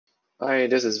Hi,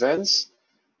 this is Vance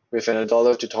with an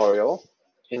Adalo tutorial.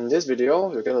 In this video,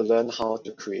 we're going to learn how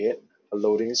to create a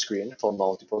loading screen for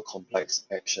multiple complex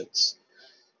actions.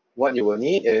 What you will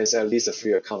need is at least a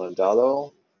free account on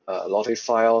Adalo, a Lottie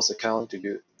Files account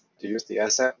to use the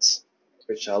assets,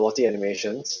 which are Lottie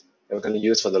animations that we're going to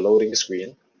use for the loading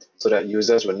screen so that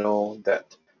users will know that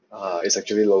it's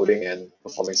actually loading and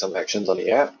performing some actions on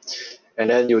the app. And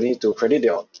then you need to credit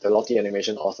the Lottie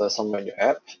animation author somewhere in your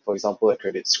app, for example, a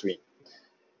credit screen.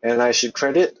 And I should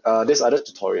credit this other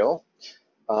tutorial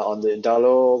on the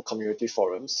Adalo community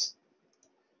forums,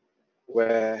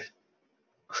 where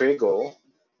Craigo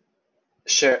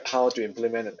shared how to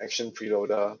implement an action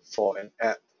preloader for an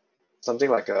app, something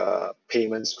like a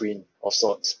payment screen of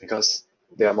sorts, because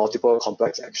there are multiple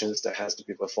complex actions that has to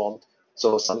be performed.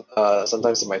 So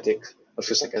sometimes it might take a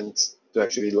few seconds to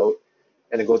actually load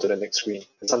and then go to the next screen.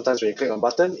 And sometimes when you click on a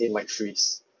button, it might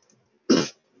freeze.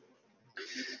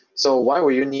 So why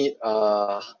will you need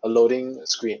a loading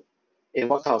screen? In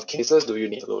what kind of cases do you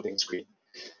need a loading screen?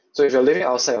 So if you're living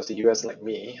outside of the US like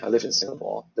me, I live in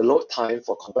Singapore, the load time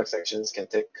for complex actions can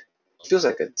take a few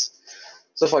seconds.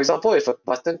 So for example, if a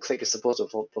button click is supposed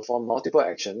to perform multiple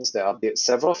actions that update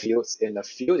several fields in a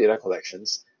few data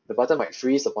collections, the button might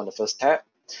freeze upon the first tap.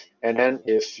 And then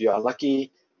if you're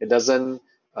unlucky, it doesn't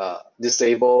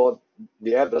disable,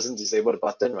 the app doesn't disable the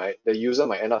button, right? The user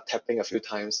might end up tapping a few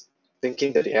times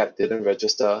thinking that the app didn't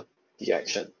register the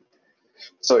action.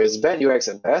 So it's bad UX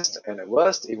at best, and at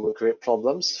worst, it will create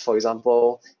problems. For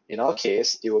example, in our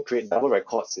case, it will create double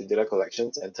records in data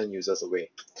collections and turn users away.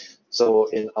 So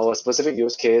in our specific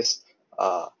use case,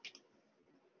 or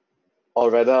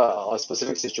rather our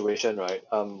specific situation, right,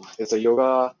 it's a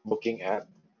yoga booking app.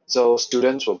 So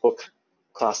students will book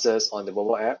classes on the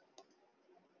mobile app,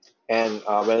 and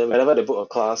whenever they book a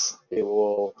class, it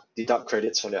will deduct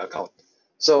credits from their account.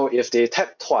 So if they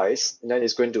tap twice, then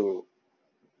it's going to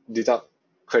deduct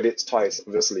credits twice,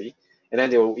 obviously, and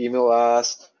then they will email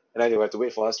us, and then they will have to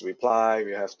wait for us to reply.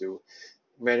 We have to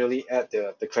manually add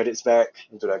the credits back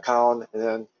into the account, and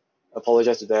then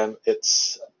apologize to them.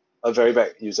 It's a very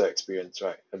bad user experience,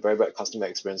 right? A very bad customer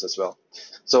experience as well.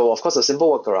 So of course, a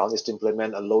simple workaround is to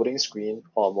implement a loading screen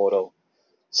or a modal.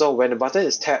 So when the button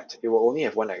is tapped, it will only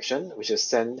have one action, which is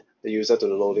send the user to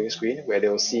the loading screen, where they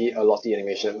will see a Lottie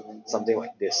animation, something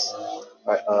like this,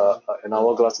 right? An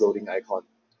hourglass loading icon.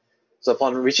 So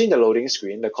upon reaching the loading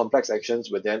screen, the complex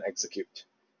actions will then execute.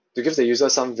 To give the user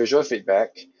some visual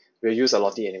feedback, we'll use a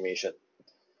Lottie animation.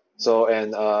 So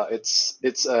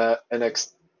it's an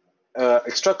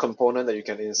extra component that you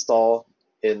can install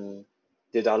in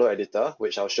the Adalo editor,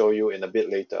 which I'll show you in a bit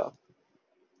later.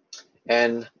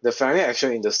 And the firing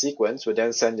action in the sequence will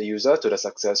then send the user to the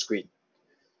success screen.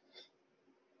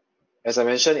 As I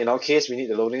mentioned, in our case, we need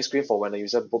the loading screen for when the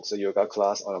user books a yoga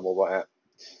class on a mobile app.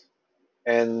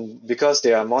 And because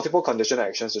there are multiple conditional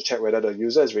actions to check whether the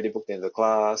user is already booked in the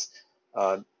class,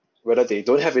 whether they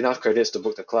don't have enough credits to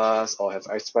book the class or have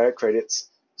expired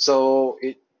credits. So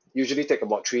it usually takes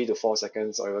about 3 to 4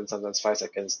 seconds or even sometimes 5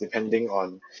 seconds, depending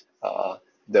on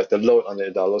the load on the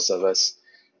Adalo servers.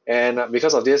 And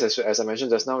because of this, as I mentioned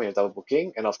just now, we have double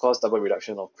booking and of course double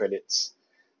reduction of credits.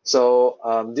 So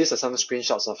these are some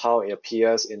screenshots of how it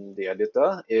appears in the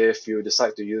editor if you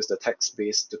decide to use the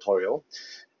text-based tutorial.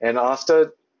 And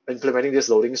after implementing this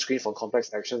loading screen for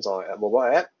complex actions on a mobile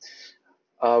app,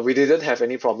 we didn't have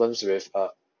any problems with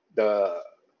a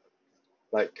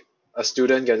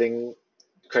student getting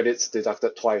credits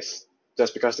deducted twice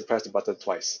just because they pressed the button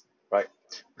twice, right?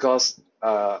 Because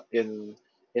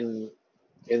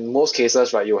in most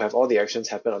cases, right, you have all the actions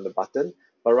happen on the button,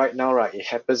 but right now, right, it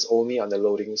happens only on the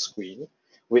loading screen,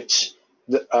 which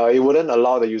it wouldn't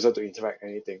allow the user to interact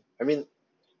anything. I mean,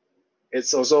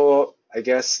 it's also, I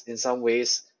guess, in some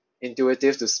ways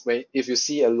intuitive to if you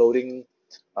see a loading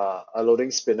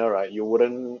spinner, right, you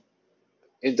wouldn't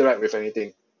interact with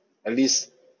anything, at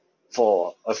least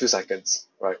for a few seconds,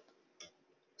 right?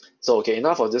 So okay,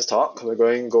 enough of this talk. We're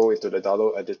going to go into the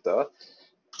Adalo editor.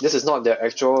 This is not the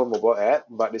actual mobile app,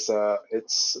 but it's an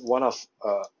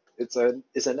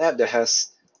app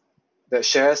that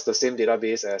shares the same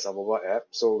database as a mobile app,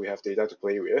 so we have data to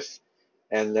play with.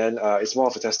 And then it's more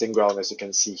of a testing ground, as you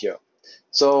can see here.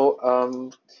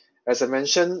 So as I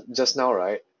mentioned just now,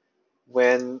 right,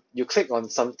 when you click on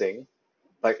something,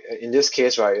 like in this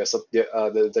case, right,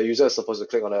 the user is supposed to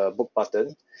click on a book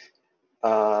button.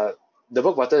 The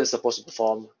book button is supposed to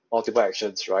perform multiple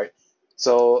actions, right?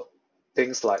 So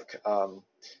things like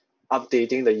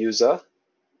updating the user,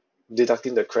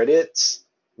 deducting the credits,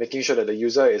 making sure that the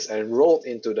user is enrolled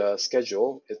into the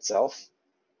schedule itself.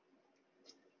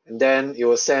 And then it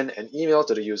will send an email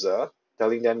to the user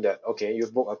telling them that, okay,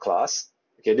 you've booked a class.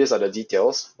 Okay, these are the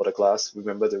details for the class.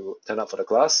 Remember to turn up for the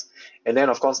class. And then,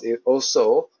 of course, it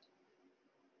also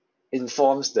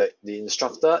informs the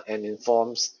instructor and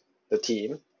informs the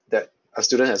team that a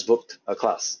student has booked a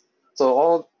class. So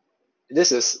all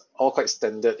this is all quite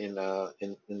standard in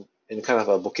kind of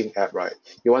a booking app, right?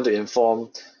 You want to inform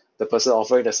the person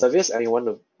offering the service, and you want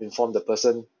to inform the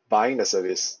person buying the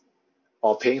service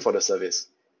or paying for the service.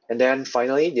 And then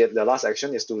finally, the last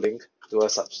action is to link to a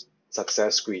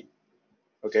success screen.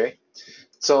 Okay,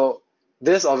 so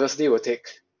this obviously will take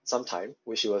some time,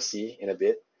 which you will see in a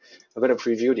bit. I'm going to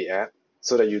preview the app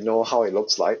so that you know how it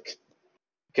looks like.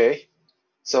 Okay,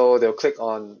 so they'll click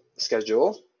on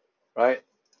schedule, right?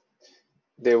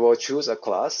 They will choose a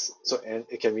class, so and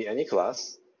it can be any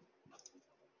class,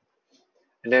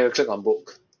 and then you click on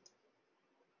book,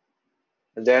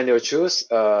 and then you'll choose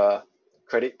a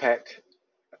credit pack.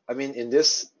 I mean, in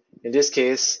this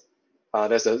case,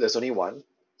 there's only one,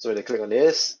 so when they click on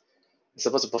this, it's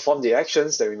supposed to perform the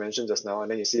actions that we mentioned just now, and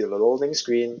then you see the loading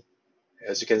screen.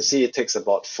 As you can see, it takes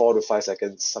about 4 to 5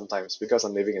 seconds sometimes because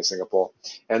I'm living in Singapore,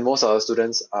 and most of our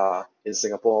students are in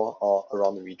Singapore or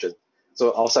around the region,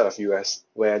 so outside of US,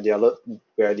 where the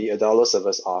Adalo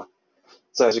servers are.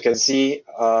 So as you can see,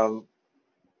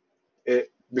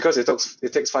 because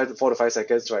it takes 4 to 5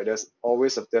 seconds, right? There's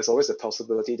always a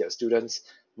possibility that students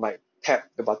might tap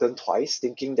the button twice,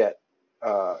 thinking that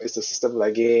is the system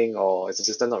lagging or is the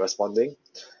system not responding.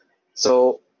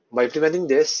 So by implementing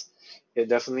this, it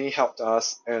definitely helped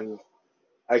us, and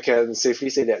I can safely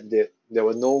say that there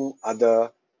were no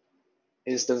other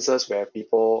instances where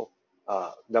people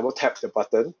double tap the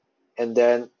button and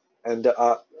then ended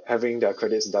up having their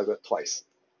credits deducted twice.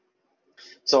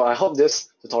 So I hope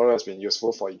this tutorial has been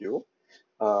useful for you.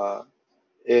 Uh,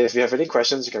 if you have any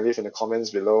questions, you can leave in the comments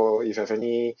below. If you have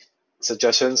any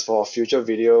suggestions for future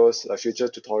videos, future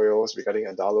tutorials regarding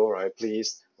Adalo, right,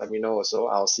 please let me know also.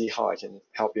 I'll see how I can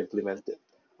help implement it.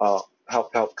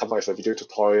 Help come up with a video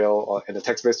tutorial and a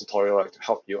text-based tutorial, right, to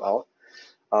help you out.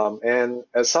 And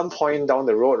at some point down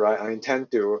the road, right, I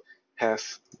intend to have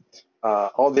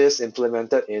all this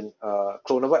implemented in a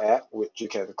clonable app, which you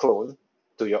can clone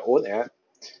to your own app,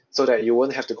 so that you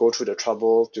won't have to go through the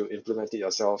trouble to implement it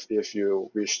yourself if you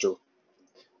wish to,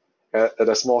 at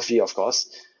a small fee, of course.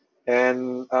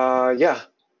 And yeah,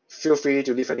 feel free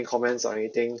to leave any comments or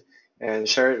anything and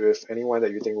share it with anyone that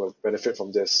you think will benefit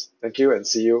from this. Thank you and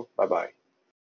see you. Bye bye.